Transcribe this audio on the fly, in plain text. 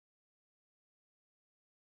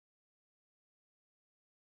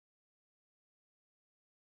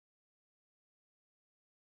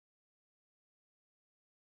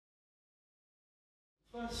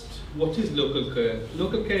First, what is local care?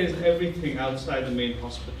 Local care is everything outside the main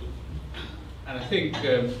hospital. And I think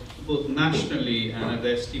both nationally and at the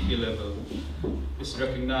STP level, it's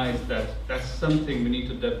recognized that that's something we need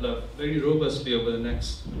to develop very robustly over the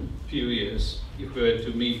next few years if we were to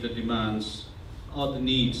meet the demands or the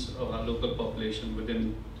needs of our local population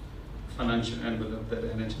within the financial envelope that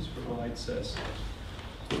NHS provides us.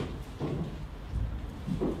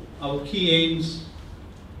 Our key aims,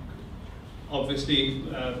 obviously,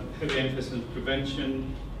 heavy emphasis on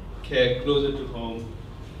prevention, care closer to home,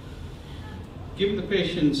 giving the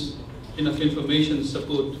patients enough information and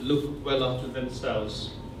support to look well after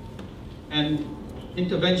themselves, and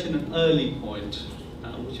intervention at an early point,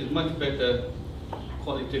 which is much better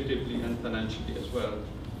qualitatively and financially as well,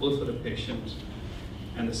 both for the patient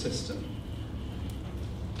and the system.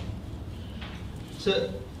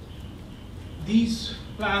 So these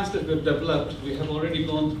plans that we've developed, we have already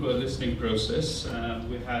gone through a listening process.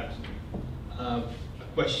 We had a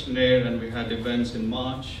questionnaire and we had events in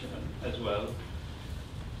March as well.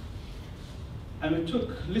 And we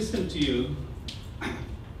listened to you,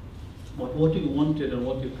 what you wanted and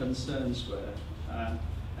what your concerns were.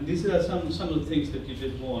 And these are some of the things that you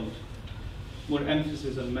did want. More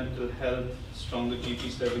emphasis on mental health, stronger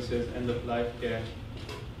GP services, end-of-life care,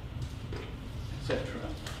 etc.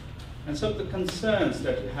 And some of the concerns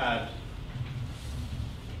that you had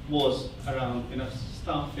was around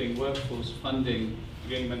staffing, workforce, funding,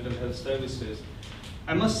 giving mental health services.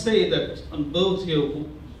 I must say that on both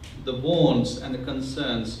the wants and the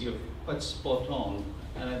concerns, you're quite spot on.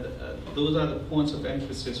 And those are the points of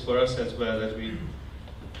emphasis for us as well as we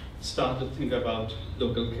start to think about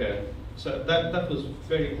local care. So that was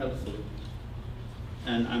very helpful.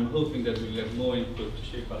 And I'm hoping that we'll get more input to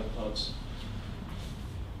shape our thoughts.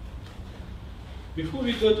 Before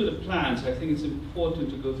we go to the plans, I think it's important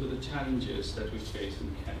to go through the challenges that we face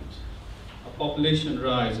in Kent. A population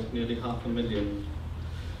rise of nearly 500,000.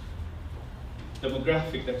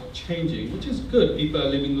 Demographic that's changing, which is good. People are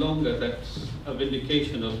living longer. That's a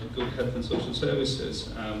vindication of good health and social services.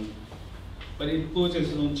 But it poses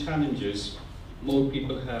its own challenges. More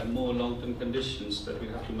people have more long-term conditions that we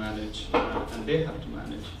have to manage, and they have to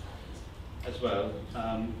manage as well.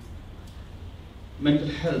 Mental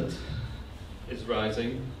health is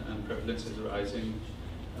rising, and prevalence is rising,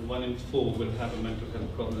 and 1 in 4 will have a mental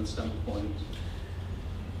health problem at some point.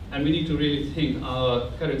 And we need to really think, are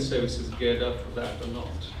current services geared up for that or not?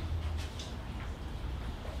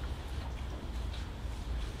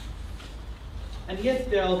 And yet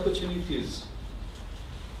there are opportunities.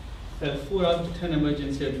 4 out of 10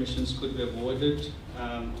 emergency admissions could be avoided.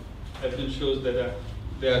 Evidence shows that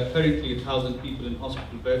there are currently 1,000 people in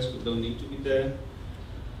hospital beds who don't need to be there.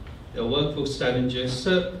 There are workforce challenges.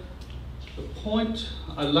 So the point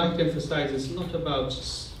I'd like to emphasize is not about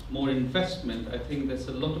more investment. I think there's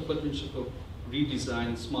a lot of potential for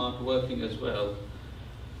redesign, smart working as well,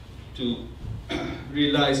 to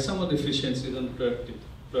realize some of the efficiencies and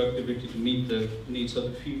productivity to meet the needs of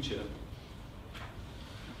the future.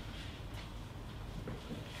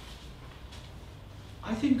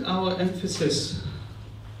 I think our emphasis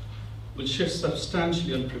will shift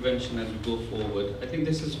substantially on prevention as we go forward. I think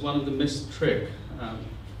this is one of the missed tricks.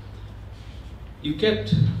 You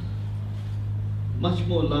get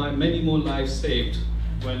many more lives saved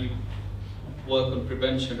when you work on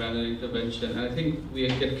prevention rather than intervention. And I think we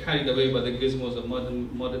get carried away by the gizmos of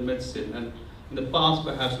modern medicine. And in the past,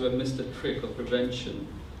 perhaps we have missed the trick of prevention,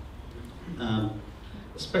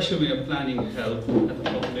 especially when you're planning health at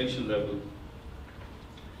the population level.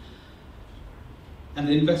 And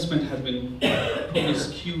the investment has been probably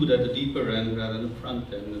skewed at the deeper end rather than the front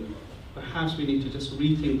end. And perhaps we need to just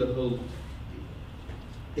rethink the whole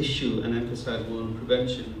issue and emphasize more on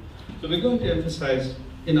prevention. So we're going to emphasize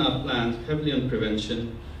in our plans heavily on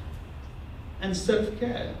prevention and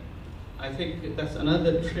self-care. I think that's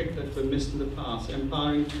another trick that we missed in the past,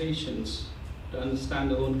 empowering patients to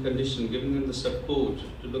understand their own condition, giving them the support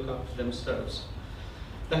to look after themselves.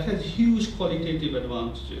 That has huge qualitative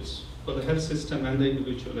advantages for the health system and the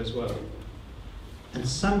individual as well. And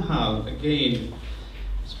somehow, again,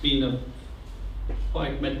 it's been a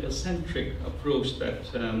quite medical-centric approach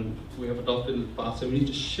that we have adopted in the past, and we need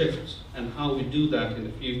to shift, and how we do that in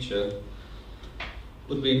the future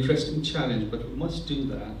would be an interesting challenge, but we must do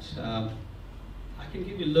that. I can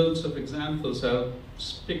give you loads of examples. I'll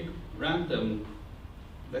just pick random.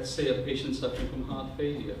 Let's say a patient suffering from heart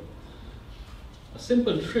failure. A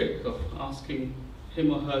simple trick of asking him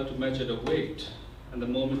or her to measure the weight, and the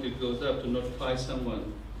moment it goes up, to notify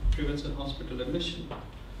someone, prevents a hospital admission.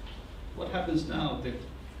 What happens now? They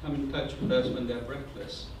come in touch with us when they're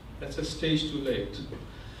breathless. that's a stage too late.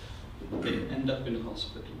 They end up in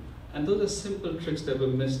hospital. And those are simple tricks that were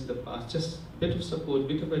missed in the past. Just a bit of support,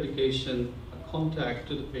 bit of education, a contact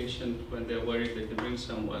to the patient when they're worried they can bring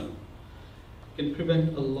someone, can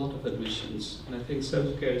prevent a lot of admissions. And I think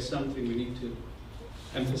self-care is something we need to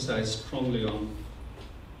emphasize strongly on.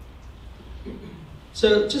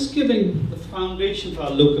 So just giving the foundation for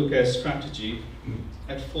our local care strategy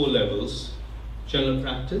at 4 levels: general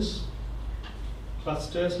practice,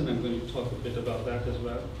 clusters, and I'm going to talk a bit about that as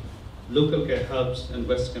well, local care hubs, and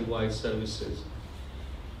West and wide services.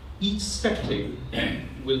 Each setting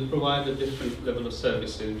will provide a different level of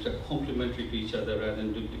services which are complementary to each other rather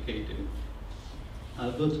than duplicating.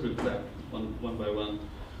 I'll go through that one by one.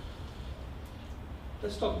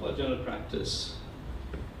 Let's talk about general practice,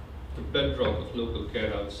 the bedrock of local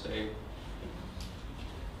care, I would say.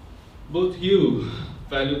 Both you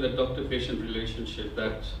value the doctor-patient relationship,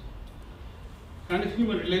 that kind of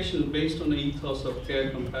human relation based on the ethos of care,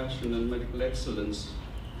 compassion, and medical excellence.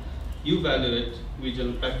 You value it, we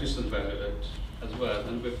general practitioners value it as well,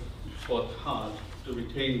 and we've fought hard to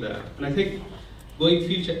retain that. And I think going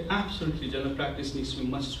future, absolutely, general practice needs to be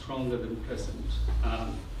much stronger than present.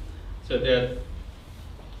 So that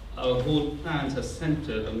our whole plans are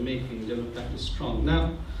centered on making general practice strong.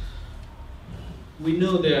 Now, we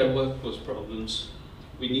know there are workforce problems.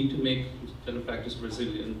 We need to make general practice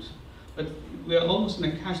resilient. But we are almost in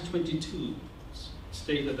a catch-22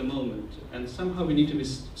 state at the moment, and somehow we need to be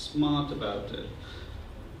smart about it.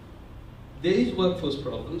 There is workforce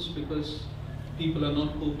problems because people are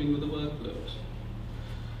not coping with the workload.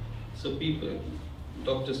 So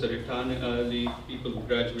doctors are retiring early, people who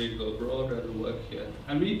graduate go abroad rather than work here.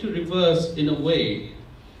 And we need to reverse in a way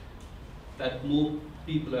that more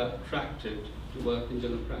people are attracted to work in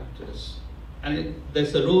general practice. And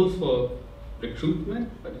there's a role for recruitment,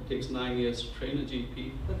 but it takes 9 years to train a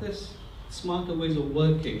GP. But there's smarter ways of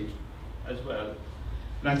working as well.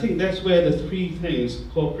 And I think that's where the 3 things,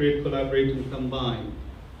 cooperate, collaborate, and combine,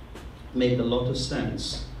 make a lot of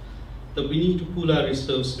sense. That we need to pool our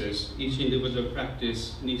resources. Each individual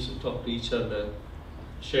practice needs to talk to each other,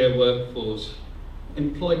 share workforce,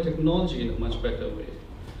 employ technology in a much better way.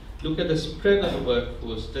 Look at the spread of the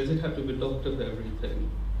workforce. Does it have to be a doctor for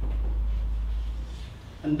everything?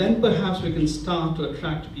 And then perhaps we can start to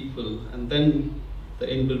attract people, and then the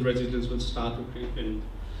inbuilt resilience will start to creep in.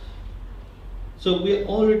 So we're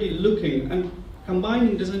already looking, and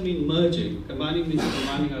combining doesn't mean merging. Combining means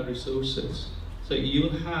combining our resources. So you'll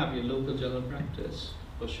have your local general practice,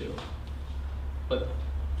 for sure. But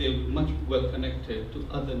they're much well connected to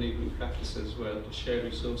other neighboring practices as well, to share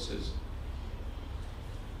resources.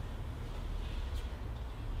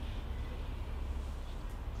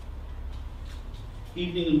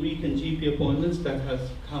 Evening and weekend GP appointments, that has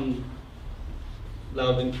come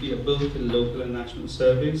loud and clear both in local and national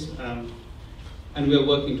surveys, and we are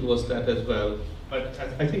working towards that as well. But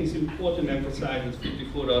I think it's important to emphasize that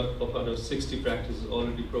 54 out of 60 practices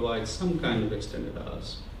already provide some kind of extended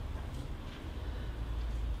hours.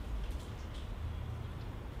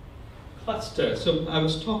 Cluster. So I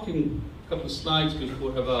was talking a couple of slides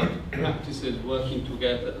before about practices working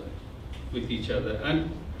together with each other.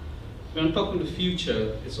 And when I'm talking the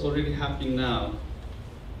future, it's already happening now.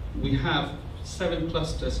 We have 7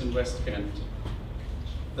 clusters in West Kent.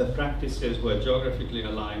 The practices were geographically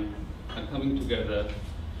aligned are coming together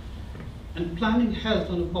and planning health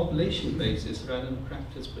on a population basis rather than a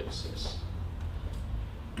practice basis.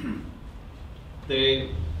 They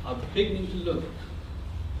are beginning to look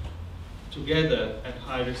together at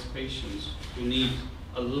high-risk patients who need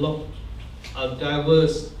a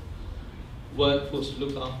diverse workforce to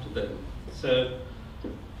look after them. So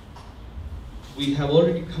we have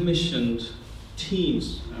already commissioned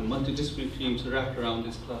teams, multidisciplinary teams wrapped around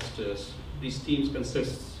these clusters. These teams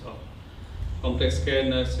consist of complex care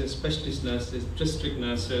nurses, specialist nurses, district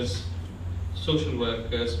nurses, social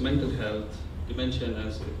workers, mental health, dementia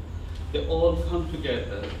nurses. They all come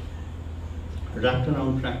together, wrapped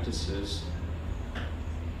around practices,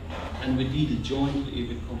 and we deal jointly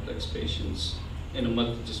with complex patients in a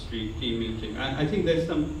multidisciplinary team meeting. I think there's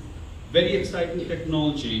some very exciting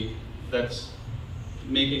technology that's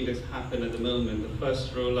making this happen at the moment. The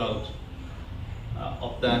first rollout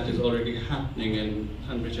of that is already happening in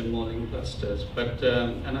Tunbridge and Malling clusters.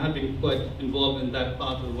 And I've been quite involved in that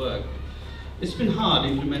part of the work. It's been hard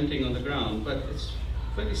implementing on the ground, but it's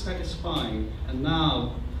very satisfying. And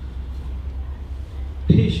now,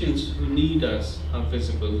 patients who need us are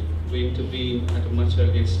visible. We intervene at a much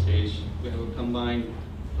earlier stage. We have a combined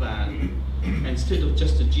plan. And instead of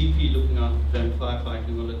just a GP looking after them,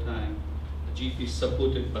 firefighting all the time, the GP is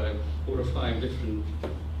supported by 4 or 5 different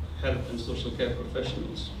health and social care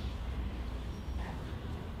professionals.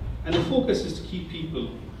 And the focus is to keep people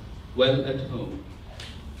well at home.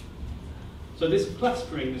 So this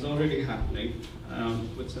clustering is already happening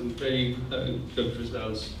with some very good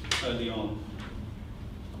results early on.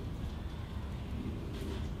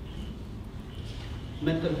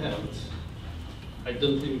 Mental health, I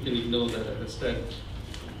don't think we can ignore that. As I said,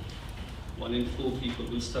 1 in 4 people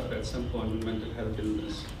will suffer at some point with mental health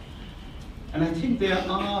illness. And I think there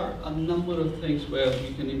are a number of things where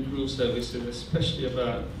we can improve services, especially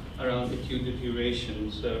around acute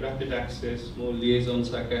deterioration. So rapid access, more liaison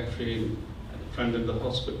psychiatry at the front of the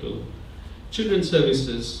hospital. Children's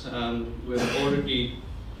services, we've already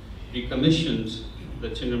recommissioned the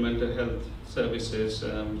children mental health services,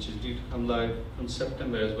 which is due to come live from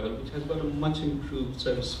September as well, which has got a much improved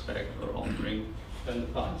service spec or offering than the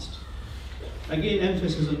past. Again,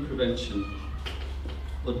 emphasis on prevention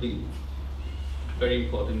would be very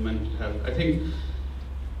important in mental health. I think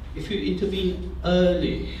if you intervene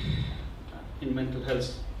early in mental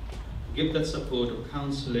health, give that support of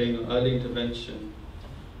counseling or early intervention,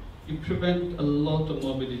 you prevent a lot of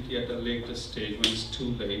morbidity at a later stage when it's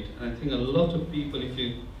too late. And I think a lot of people, if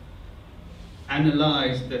you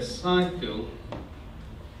analyze their cycle,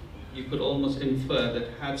 you could almost infer that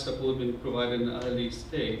had support been provided in an early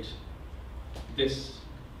stage, this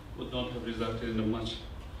would not have resulted in a much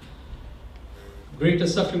greater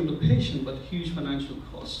suffering to the patient, but huge financial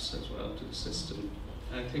costs as well to the system.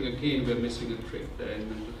 And I think again we're missing a trick there in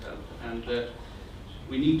mental health, and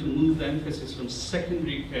we need to move the emphasis from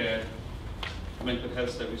secondary care mental health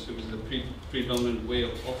services, which is the predominant way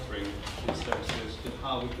of offering these services, to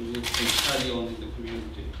how we can move things early on in the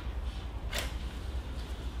community.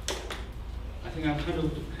 I think I'll hand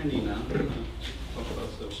over to Penny now to talk about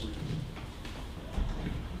social.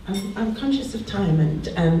 I'm conscious of time,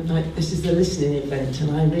 and this is a listening event,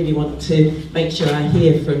 and I really want to make sure I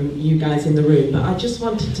hear from you guys in the room. But I just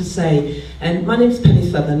wanted to say, my name's Penny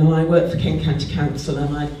Southern, and I work for Kent County Council,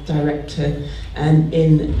 and I'm Director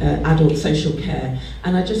in Adult Social Care.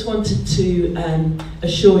 And I just wanted to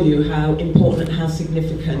assure you how important and how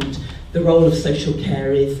significant the role of social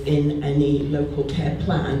care is in any local care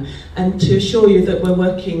plan, and to assure you that we're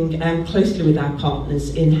working closely with our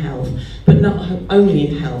partners in health, but not only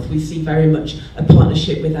in health. We see very much a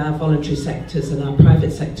partnership with our voluntary sectors and our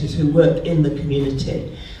private sectors who work in the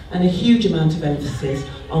community, and a huge amount of emphasis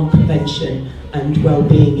on prevention and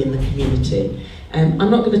well-being in the community.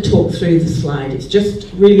 I'm not going to talk through the slide, it's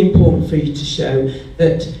just really important for you to show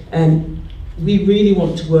that we really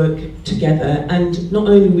want to work together, and not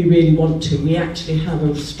only we really want to, we actually have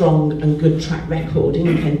a strong and good track record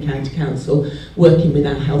in Kent County Council working with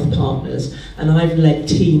our health partners, and I've led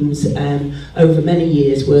teams over many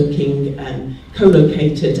years working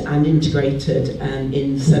co-located and integrated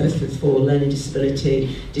in services for learning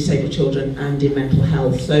disability, disabled children and in mental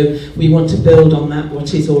health. So we want to build on that,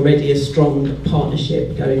 what is already a strong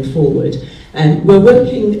partnership going forward. We're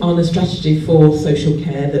working on a strategy for social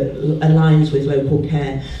care that aligns with local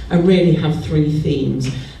care and really have 3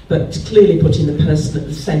 themes, but clearly putting the person at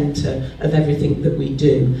the centre of everything that we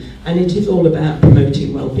do. And it is all about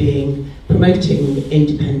promoting well-being, promoting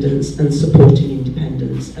independence and supporting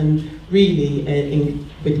independence, and really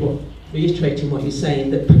reiterating what you're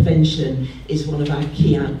saying, that prevention is one of our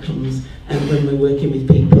key outcomes when we're working with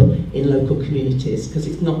people in local communities, because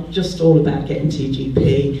it's not just all about getting to your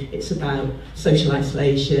GP, it's about social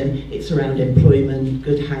isolation, it's around employment,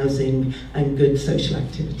 good housing and good social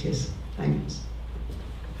activities. Thanks.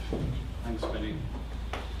 Thanks, Penny.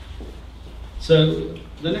 So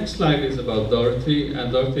the next slide is about Dorothy,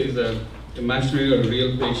 and Dorothy is an imaginary or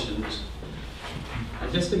real patient.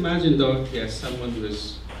 And just imagine Dorothy as someone who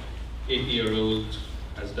is 80-year-old,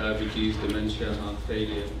 has diabetes, dementia, heart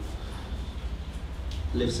failure,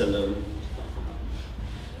 lives alone.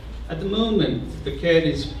 At the moment, the care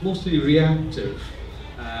is mostly reactive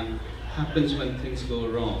and happens when things go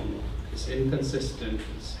wrong. It's inconsistent,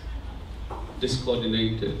 it's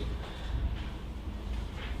discoordinated.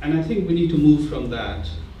 And I think we need to move from that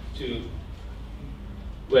to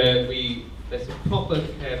where there's a proper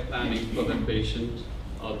care planning for the patient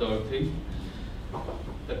or Dorothy,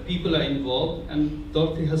 that people are involved, and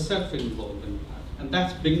Dorothy herself involved in that. And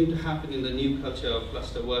that's beginning to happen in the new culture of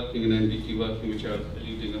cluster working and NDT working, which I was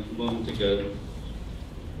alluding a moment ago.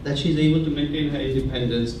 That she's able to maintain her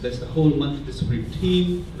independence. There's a whole multidisciplinary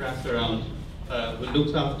team wrapped around who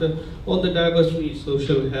looks after all the diverse needs,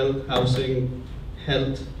 social health, housing,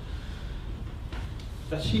 health.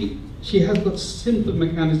 That she has got simple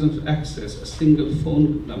mechanisms of access, a single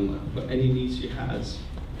phone number for any needs she has.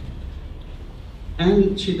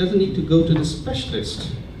 And she doesn't need to go to the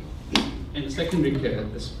specialist and secondary care,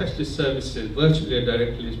 the specialist services virtually or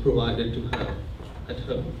directly is provided to her at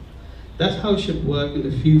home. That's how it should work in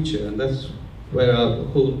the future, and that's where our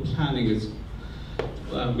whole planning is.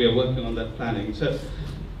 We are working on that planning. So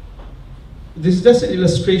this is just an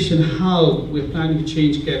illustration how we're planning to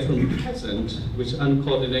change care from present, which is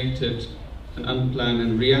uncoordinated and unplanned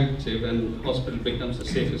and reactive, and hospital becomes the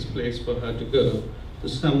safest place for her to go, to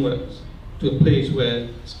somewhere, to a place where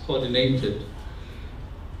it's coordinated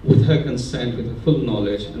with her consent, with her full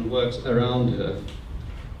knowledge, and works around her.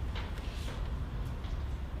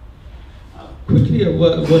 Quickly, a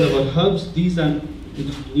word about hubs. These are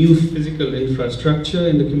new physical infrastructure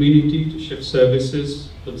in the community to shift services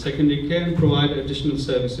for secondary care and provide additional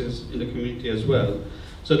services in the community as well.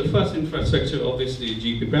 So the first infrastructure, obviously,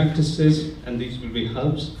 GP practices, and these will be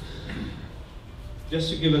hubs.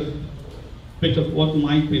 Just to give a bit of what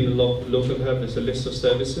might be in the local hub, there's a list of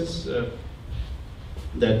services.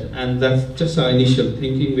 And that's just our initial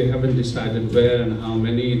thinking. We haven't decided where and how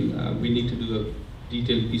many. We need to do a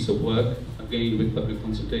detailed piece of work, again with public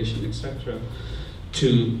consultation, etc.,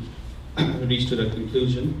 to reach to that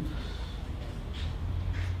conclusion.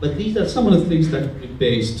 But these are some of the things that will be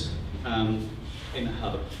based in a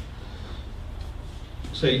hub.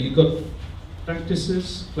 So you've got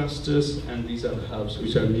practices, clusters, and these are the hubs,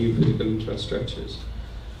 which are new physical infrastructures.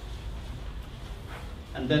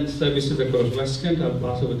 And then services across West Kent. I'll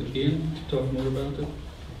pass over to Ian to talk more about it.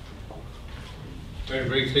 Very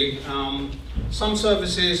briefly, some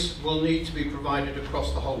services will need to be provided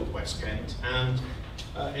across the whole of West Kent, and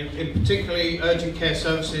in particularly urgent care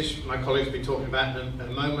services, my colleagues will be talking about in a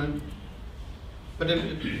moment, but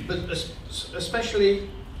especially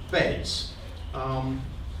beds.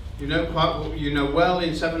 You know well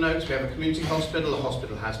in Sevenoaks we have a community hospital. The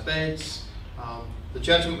hospital has beds. The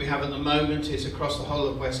judgment we have at the moment is across the whole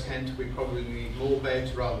of West Kent we probably need more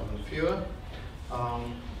beds rather than fewer.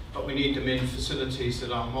 But we need them in facilities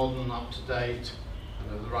that are modern, up to date,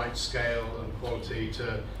 and of the right scale and quality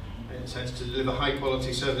to, in a sense, to deliver high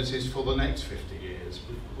quality services for the next 50 years.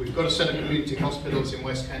 We've got a set of community hospitals in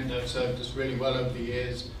West Kent that have served us really well over the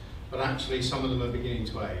years, but actually some of them are beginning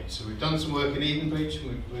to age. So we've done some work in Edenbridge,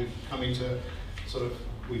 and we're coming to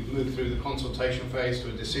we've moved through the consultation phase to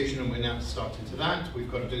a decision, and we're now starting to that.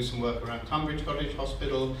 We've got to do some work around Tunbridge Cottage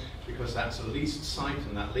Hospital, because that's a leased site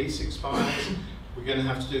and that lease expires. We're going to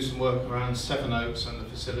have to do some work around Sevenoaks and the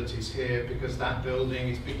facilities here, because that building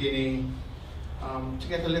is beginning to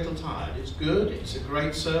get a little tired. It's good, it's a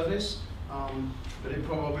great service, but it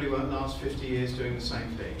probably won't last 50 years doing the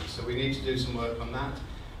same thing. So we need to do some work on that.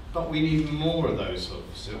 But we need more of those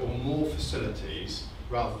or more facilities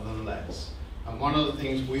rather than less. And one of the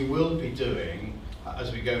things we will be doing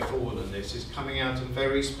as we go forward on this is coming out and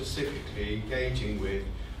very specifically engaging with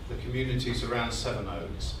the communities around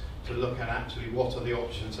Sevenoaks to look at actually what are the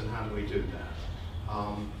options and how do we do that.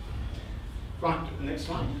 Right, next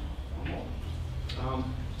slide. One more.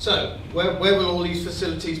 So, where will all these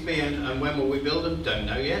facilities be and when will we build them? Don't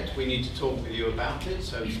know yet. We need to talk with you about it.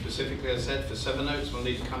 So specifically, as I said, for Sevenoaks, we'll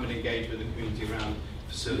need to come and engage with the community around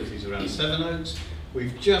facilities around Sevenoaks.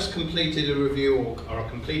 We've just completed a review, or are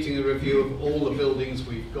completing a review of all the buildings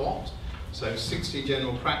we've got. So 60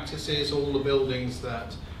 general practices, all the buildings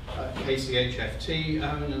that KCHFT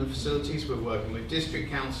own and the facilities. We're working with district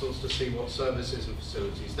councils to see what services and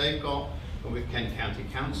facilities they've got, and with Kent County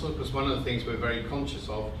Council, because one of the things we're very conscious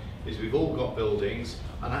of is we've all got buildings,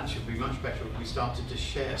 and actually it would be much better if we started to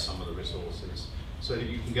share some of the resources so that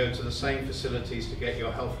you can go to the same facilities to get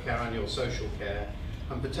your health care and your social care,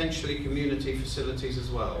 and potentially community facilities as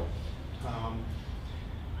well.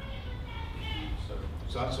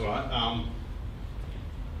 So that's all right.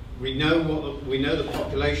 We know the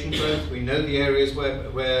population growth. We know the areas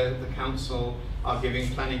where the council are giving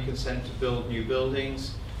planning consent to build new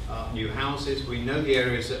buildings, new houses. We know the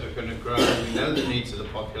areas that are going to grow. We know the needs of the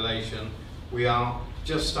population. We are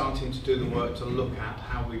just starting to do the work to look at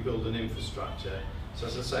how we build an infrastructure. So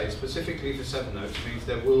as I say, specifically for Sevenoaks means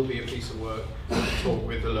there will be a piece of work to talk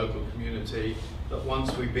with the local community, that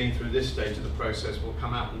once we've been through this stage of the process, we'll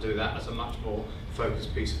come out and do that as a much more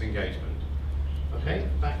focused piece of engagement. Okay,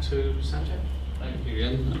 back to Sanjay. Thank you,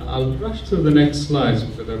 Ian. I'll rush through the next slides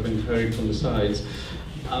because I've been hurried from the sides.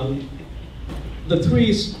 The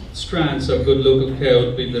three strands of good local care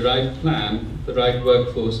would be the right plan, the right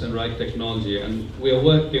workforce, and right technology. And we have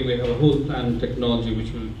a whole plan and technology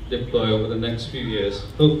which we'll deploy over the next few years,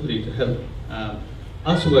 hopefully to help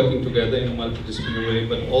us working together in a multidisciplinary way,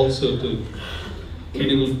 but also to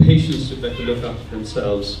enable patients to better look after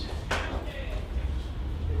themselves.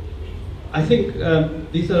 I think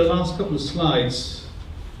these are the last couple of slides.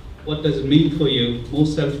 What does it mean for you? More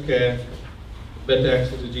self-care, better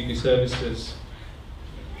access to GP services,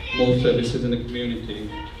 more services in the community.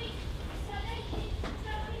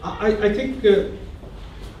 I think,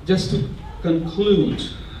 just to conclude,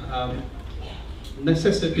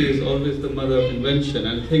 necessity is always the mother of invention,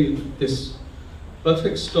 and I think this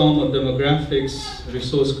perfect storm of demographics,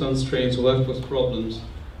 resource constraints, workforce problems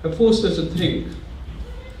have forced us to think.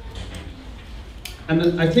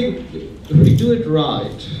 And I think if we do it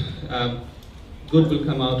right, good will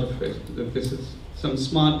come out of it. If this is some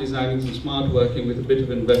smart designing, some smart working with a bit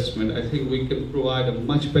of investment, I think we can provide a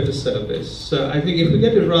much better service. So I think if we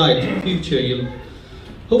get it right, in the future you'll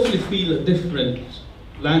hopefully feel a different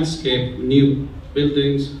landscape, new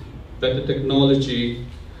buildings, better technology,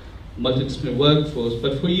 multidisciplinary workforce,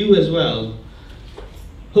 but for you as well,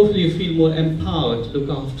 hopefully you feel more empowered to look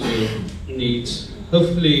after your needs.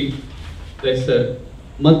 Hopefully there's a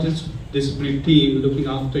multidisciplinary team looking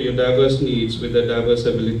after your diverse needs with their diverse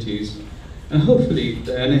abilities. And hopefully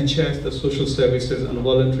the NHS, the social services and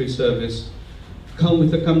voluntary service come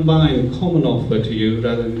with a combined common offer to you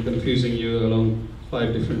rather than confusing you along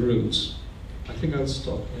 5 different routes. I think I'll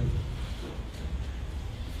stop here.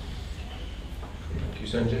 Thank you,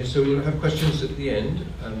 Sanjay. So we'll have questions at the end,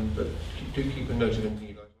 but do keep a note of anything